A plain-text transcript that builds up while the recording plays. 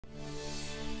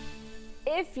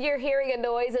If you're hearing a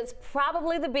noise, it's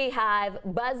probably the Beehive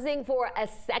buzzing for a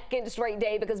second straight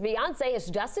day because Beyoncé has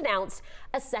just announced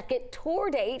a second tour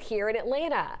date here in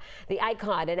Atlanta. The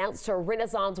icon announced her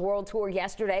Renaissance World Tour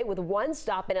yesterday with one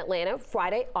stop in Atlanta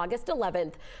Friday, August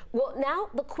 11th. Well, now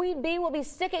the Queen Bee will be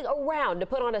sticking around to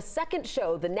put on a second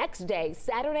show the next day,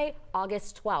 Saturday,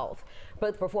 August 12th.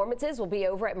 Both performances will be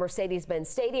over at Mercedes-Benz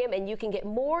Stadium, and you can get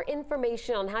more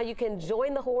information on how you can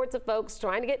join the hordes of folks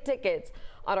trying to get tickets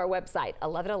on our website,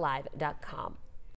 11alive.com.